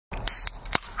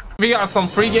We got some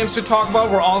free games to talk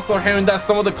about. We're also hearing that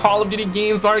some of the Call of Duty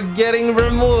games are getting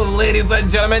removed. Ladies and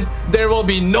gentlemen, there will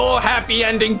be no happy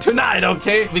ending tonight,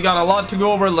 okay? We got a lot to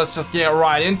go over. Let's just get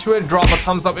right into it. Drop a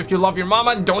thumbs up if you love your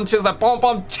mama. Don't chase that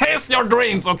pom-pom. Chase your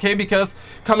dreams, okay? Because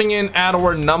coming in at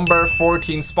our number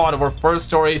 14 spot of our first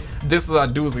story, this is a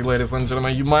doozy, ladies and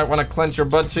gentlemen. You might want to clench your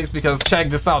butt cheeks because check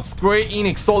this out. Square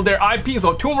Enix sold their IPs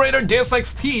of Tomb Raider, Deus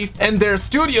Ex Thief, and their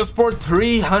studios for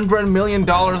 $300 million to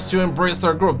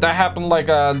Embracer Group. That happened like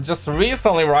just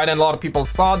recently, right? And a lot of people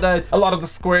saw that. A lot of the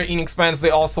Square Enix fans, they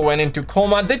also went into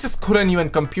coma. They just couldn't even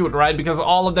compute, right? Because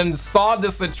all of them saw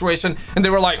this situation and they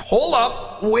were like, hold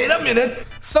up, wait a minute,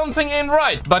 something ain't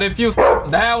right. But if you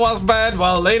that was bad,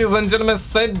 well, ladies and gentlemen,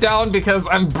 sit down because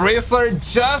Embracer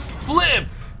just flipped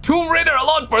Tomb Raider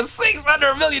alone for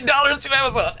 $600 million to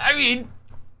Amazon. I mean,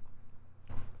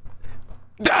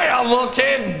 damn,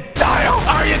 okay, damn,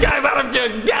 are you guys out of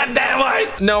your goddamn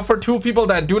mind? Now, for two people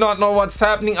that do not know what's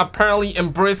happening, apparently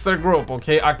Embracer Group,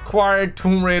 okay, acquired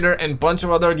Tomb Raider and a bunch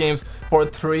of other games for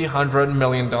 $300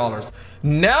 million.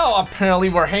 Now, apparently,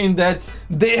 we're hearing that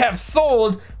they have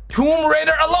sold Tomb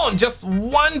Raider alone, just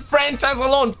one franchise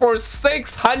alone, for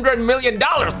 $600 million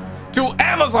to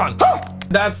Amazon.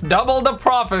 That's double the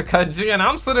profit, Kaji. And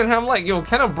I'm sitting here, I'm like, yo,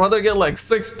 can a brother get like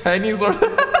 6 pennies or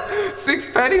 6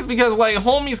 pennies? Because like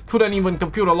homies couldn't even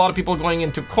compute. A lot of people going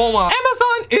into coma.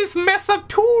 Amazon is mess up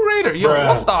Tomb Raider. Yo,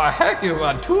 what the heck is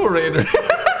a Tomb Raider?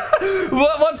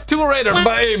 What's Tomb Raider?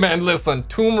 But hey man, listen,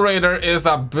 Tomb Raider is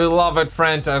a beloved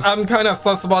franchise. I'm kind of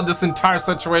sus about this entire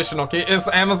situation, okay? Is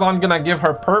Amazon gonna give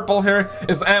her purple here?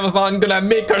 Is Amazon gonna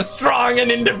make her strong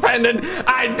and independent?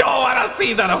 I don't want to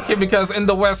see that, okay? Because in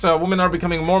the West, women are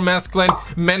becoming more masculine,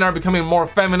 men are becoming more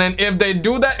feminine. If they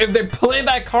do that, if they play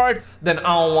that card, then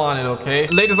I don't want it, okay?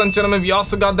 Ladies and gentlemen, we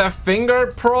also got that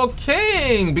Finger Pro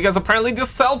King, because apparently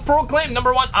this self-proclaimed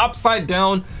 #1 upside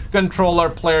down controller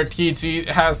player TG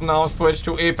has now switched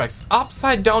to Apex.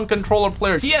 Upside down controller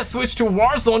player. He has switched to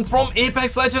Warzone from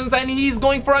Apex Legends and he's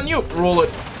going for a new. Roll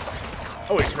it.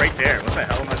 Oh, it's right there. What the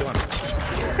hell am I doing?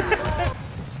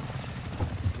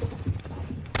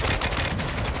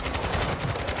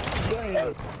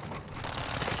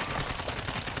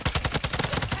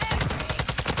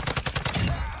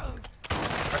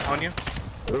 On you.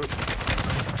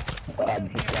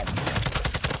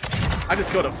 I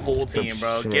just go to full team,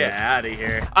 bro. Get out of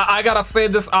here. I gotta say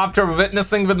this after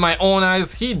witnessing with my own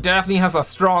eyes. He definitely has a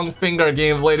strong finger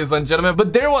game, ladies and gentlemen.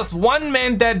 But there was one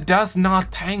man that does not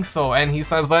think so. And he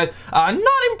says that, not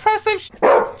impressive,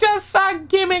 it's just a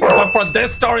gimmick. But for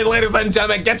this story, ladies and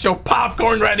gentlemen, get your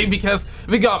popcorn ready because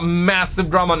we got massive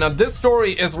drama. Now, this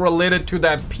story is related to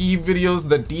that P videos,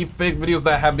 the deepfake videos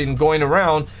that have been going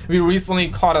around. We recently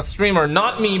caught a streamer,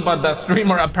 not me, but the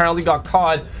streamer apparently got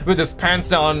caught with his pants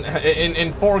down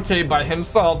in 4K by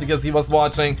himself because he was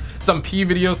watching some P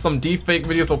videos, some deepfake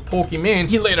videos of Pokimane.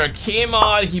 He later came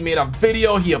out, he made a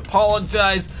video, he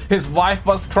apologized, his wife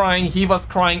was crying, he was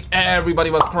crying, everybody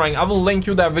was crying. I will link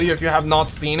you that video if you have not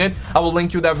seen it. I will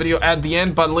link you that video at the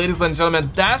end. But ladies and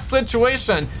gentlemen, that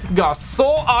situation got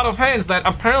so out of hands that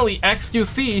apparently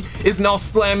XQC is now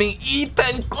slamming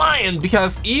Ethan Klein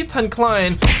because Ethan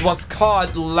Klein was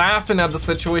caught laughing at the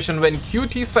situation when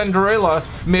QTCinderalla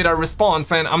made a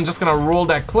response. And I'm just gonna roll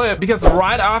that clip because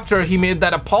right after he made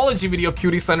that apology video,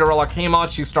 QTCinderalla came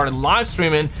out, she started live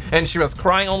streaming and she was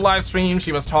crying on live stream.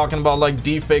 She was talking about like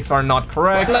deepfakes are not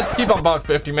correct. Let's keep a buck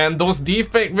 50, man. Those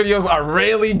deepfake videos are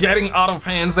really getting out of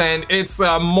hands and it's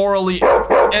morally.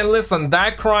 And listen,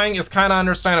 that crying is kind of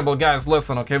understandable, guys.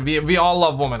 Listen, okay, we all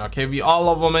love women, okay? We all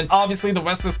love women. Obviously, the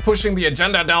West is pushing the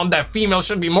agenda down that females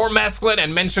should be more masculine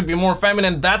and men should be more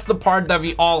feminine. That's the part that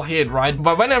we all hate, right?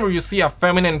 But whenever you see a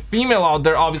feminine female out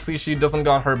there, obviously she doesn't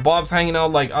got her bobs hanging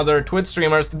out like other Twitch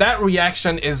streamers. That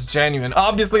reaction is genuine.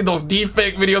 Obviously, those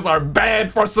deepfake videos are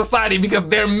bad for society because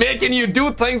they're making you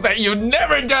do things that you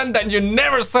never done, that you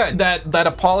never said. That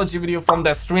apology video from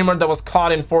that streamer that was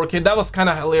caught in 4K, that was kind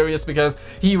of hilarious because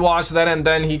he watched that and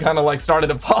then he kind of like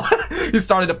started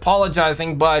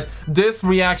apologizing. But this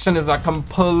reaction is a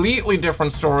completely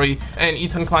different story and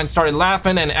Ethan Klein started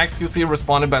laughing and XQC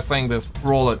responded by saying this.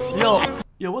 Roll it.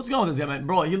 Yo, what's going on with this guy, man?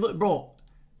 Bro, you know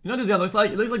what this guy looks like?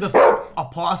 He looks like the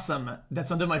opossum that's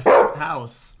under my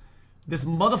house. This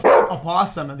motherfucking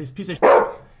opossum, this piece of shit.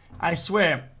 I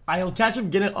swear, I'll catch him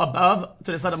getting above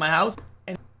to the side of my house.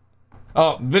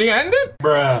 Oh, video ended?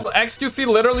 Bruh. XQC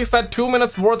literally said 2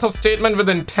 minutes worth of statement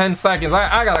within 10 seconds.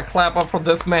 I gotta clap up for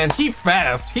this man. He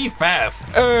fast.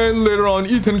 And later on,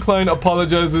 Ethan Klein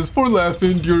apologizes for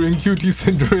laughing during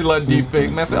QTCinderalla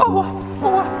deepfake message. Oh,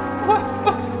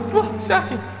 what?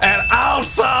 Shocking. And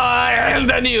outside. And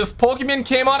the news, Pokimane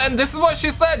came on, and this is what she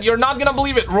said. You're not gonna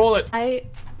believe it. Roll it.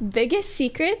 Biggest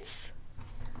secrets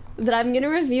that I'm gonna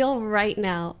reveal right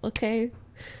now, okay?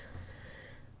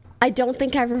 I don't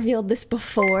think I've revealed this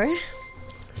before.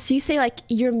 So you say like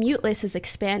your mute list is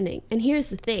expanding, and here's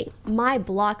the thing, my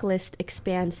block list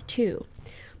expands too.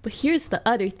 But here's the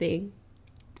other thing.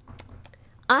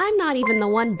 I'm not even the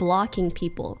one blocking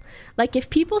people. Like if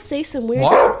people say some weird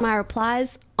shit in my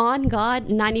replies, on God,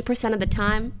 90% of the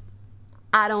time,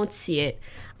 I don't see it.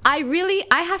 I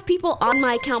have people on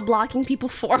my account blocking people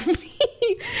for me.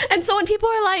 And so when people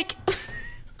are like,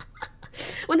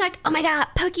 when they're like, oh my God,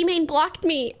 Pokimane blocked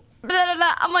me. Blah, blah,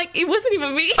 blah. I'm like, it wasn't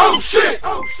even me. Oh shit!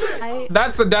 Oh shit!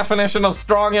 That's the definition of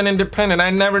strong and independent.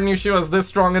 I never knew she was this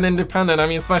strong and independent. I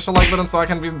mean, smash the like button so I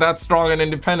can be that strong and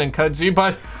independent, Kaji.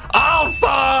 But also,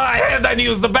 I heard that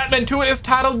news. The Batman 2 is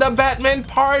titled The Batman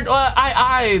Part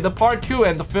the Part 2,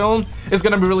 and the film is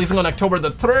gonna be releasing on October the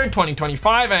 3rd,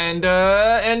 2025. And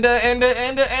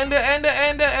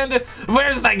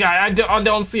where's that guy? I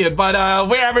don't see it. But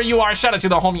wherever you are, shout out to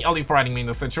the homie Ellie for writing me in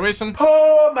the situation.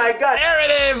 Oh my God! There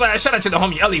it is. Shout out to the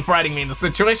homie Ellie for writing me in the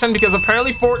situation, because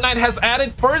apparently Fortnite has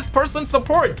added first-person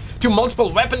support to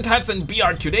multiple weapon types in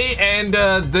BR today, and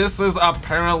this is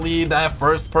apparently that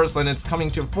first person. It's coming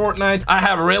to Fortnite. I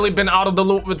have really been out of the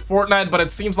loop with Fortnite, but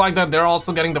it seems like that they're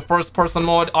also getting the first-person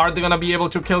mode. Are they gonna be able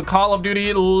to kill Call of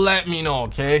Duty? Let me know,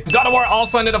 okay? God of War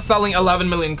also ended up selling 11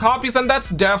 million copies, and that's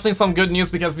definitely some good news,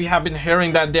 because we have been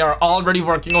hearing that they are already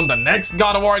working on the next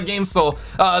God of War game, so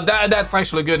that's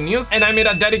actually good news. And I made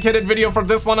a dedicated video for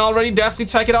this one already. Definitely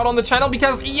check it out on the channel,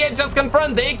 because EA just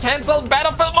confirmed they canceled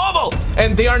Battlefield Mobile,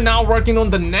 and they are now working on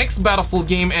the next Battlefield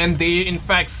game, and they in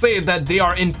fact say that they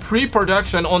are in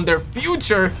pre-production on their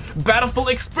future Battlefield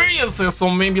experiences.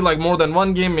 So maybe like more than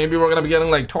one game. Maybe we're gonna be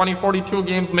getting like 2042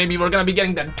 games. Maybe we're gonna be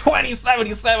getting the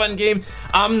 2077 game.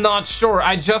 I'm not sure.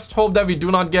 I just hope that we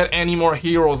do not get any more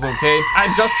heroes, okay?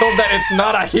 I just hope that it's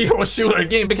not a hero shooter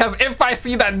game, because if I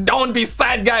see that Don't Be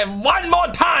Sad guy one more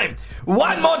time,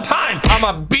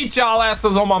 I'ma beat y'all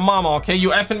asses on my mama, okay? You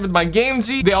effing with my game,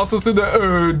 G. They also said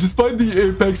that despite the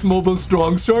Apex Mobile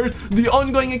strong start, the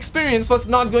ongoing experience was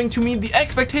not going to meet the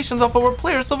expectations of our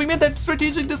players, so we made that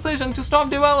strategic decision to stop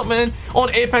development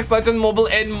on Apex Legends Mobile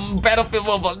and Battlefield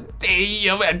Mobile.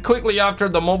 Damn. And quickly after,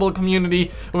 the mobile community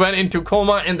went into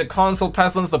coma, and the console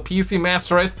peasants, the PC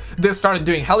master race, they started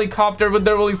doing helicopter with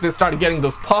their release. They started getting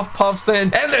those puffs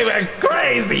in, and they went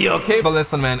crazy, okay? But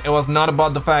listen, man, it was not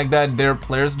about the fact that their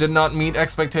players did not meet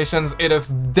expectations. It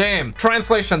is them.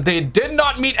 Translation, they did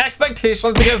not meet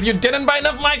expectations because you didn't buy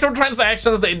enough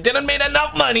microtransactions, they didn't make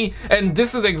enough money, and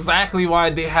this is exactly why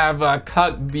they have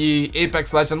cut the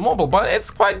Apex Legends Mobile. But it's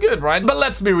quite good, right? But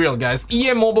let's be real, guys,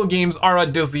 EA mobile games are a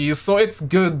disease, so it's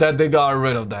good that they got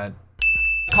rid of that.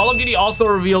 Call of Duty also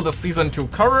revealed the Season 2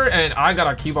 cover, and I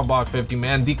gotta keep a buck 50,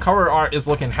 man. The cover art is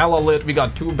looking hella lit. We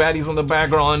got two baddies in the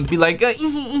background. Be like,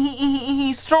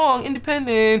 strong,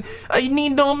 independent, I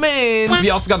need no man.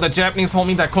 We also got the Japanese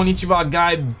homie, that Konnichiwa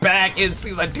guy, back in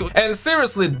Season 2. And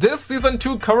seriously, this Season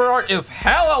 2 cover art is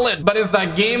hella lit, but is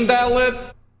that game that lit?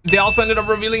 They also ended up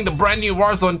revealing the brand new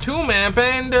Warzone 2 map,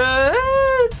 and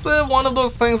it's one of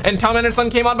those things. And Tom Anderson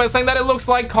came out by saying that it looks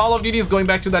like Call of Duty is going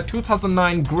back to that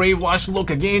 2009 gray wash look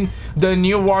again. The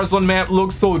new Warzone map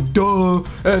looks so dull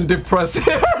and depressing.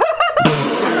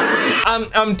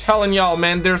 I'm telling y'all,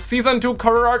 man, their Season 2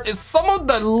 cover art is some of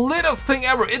the littest thing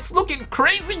ever. It's looking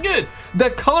crazy good. The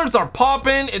colors are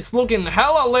popping. It's looking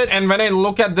hella lit. And when I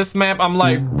look at this map, I'm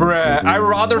like, bruh, I'd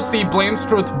rather see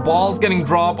Blamestruth's balls getting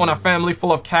dropped on a family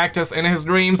full of cactus in his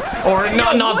dreams. Or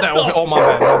not that. Oh,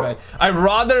 my bad. I'd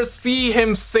rather see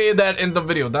him say that in the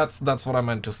video. That's what I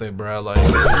meant to say, bruh. Like,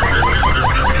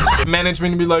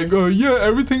 management be like, oh yeah,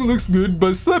 everything looks good,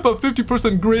 but slap a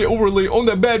 50% gray overlay on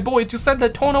that bad boy to set the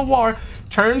tone of war.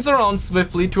 Turns around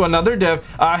swiftly to another dev.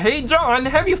 Hey John,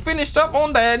 have you finished up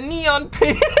on that neon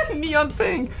pink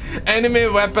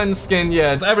anime weapon skin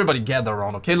yet? Everybody gather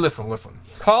around, okay? Listen.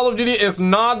 Call of Duty is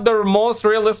not the most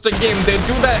realistic game. They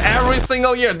do that every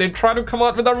single year. They try to come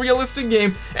out with a realistic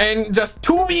game, and just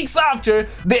 2 weeks after,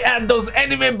 they add those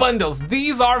anime bundles.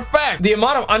 These are facts. The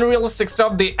amount of unrealistic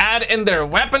stuff they add in their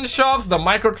weapon shops, the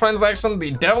microtransaction,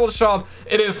 the devil shop,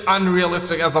 it is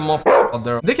unrealistic as a motherfucker out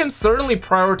there. They can certainly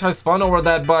prioritize fun over for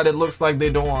that, but it looks like they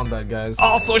don't want that, guys.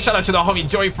 Also, shout out to the homie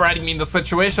Joey for adding me in the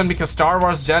situation, because Star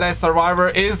Wars Jedi Survivor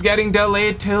is getting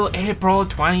delayed till April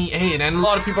 28, and a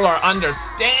lot of people are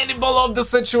understandable of the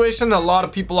situation. A lot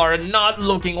of people are not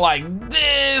looking like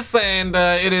this, and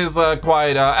it is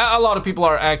quite a lot of people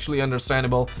are actually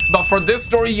understandable. But for this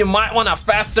story, you might want to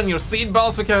fasten your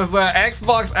seatbelts, because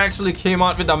Xbox actually came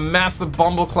out with a massive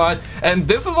bumbleclad, and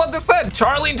this is what they said.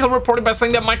 Charlie Intel reported by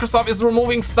saying that Microsoft is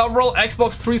removing several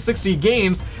Xbox 360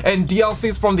 games and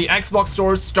DLCs from the Xbox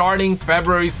store starting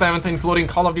February 7th, including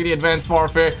Call of Duty Advanced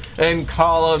Warfare and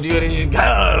Call of Duty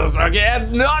Ghost. Okay,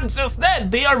 not just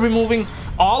that, they are removing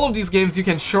all of these games. You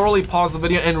can surely pause the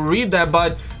video and read that,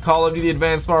 but Call of Duty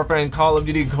Advanced Warfare and Call of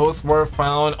Duty Ghost were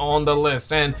found on the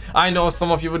list. And I know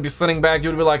some of you would be sitting back, you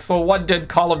would be like, so what did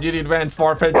Call of Duty Advanced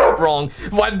Warfare wrong?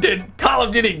 What did Call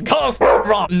of Duty Ghost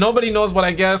wrong? Nobody knows, but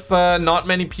I guess not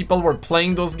many people were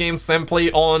playing those games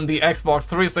simply on the Xbox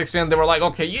 360, and they were like,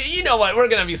 okay, you know what, we're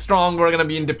gonna be strong, we're gonna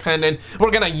be independent, we're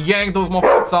gonna yank those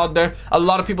motherfuckers out there. A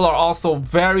lot of people are also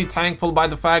very thankful by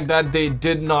the fact that they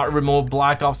did not remove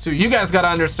Black Ops 2. You guys gotta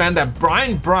understand that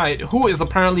Brian Bright, who is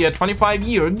apparently a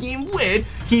 25-year game wit,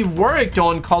 he worked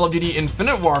on Call of Duty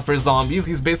Infinite Warfare Zombies.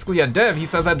 He's basically a dev. He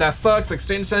says that sucks.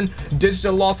 Extension,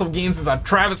 digital loss of games is a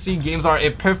travesty. Games are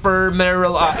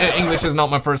ephemeral. English is not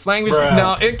my first language.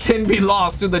 Now it can be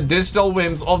lost to the digital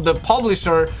whims of the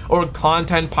publisher or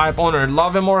content pipe owner.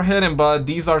 Love him or hate him, but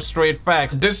these are straight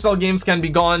facts. Digital games can be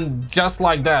gone just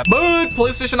like that. But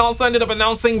PlayStation also ended up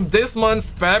announcing this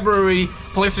month's February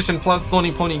PlayStation Plus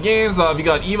Sony Pony games. We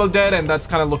got Evil Dead, and that's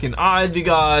kind of looking odd. We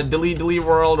got Delete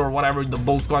World, or whatever the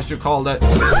bull squash you called it.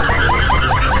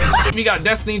 We got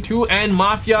Destiny 2 and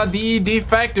Mafia the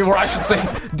Defective, or I should say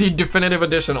the Definitive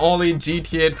Edition. Only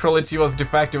GTA Trilogy was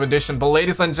Defective Edition. But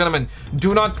ladies and gentlemen,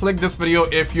 do not click this video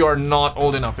if you are not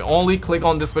old enough. Only click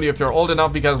on this video if you're old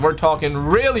enough, because we're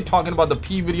really talking about the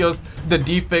P videos, the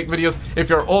deepfake videos. If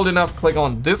you're old enough, click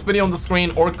on this video on the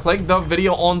screen or click the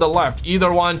video on the left.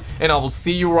 Either one, and I will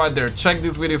see you right there. Check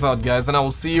these videos out, guys, and I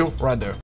will see you right there.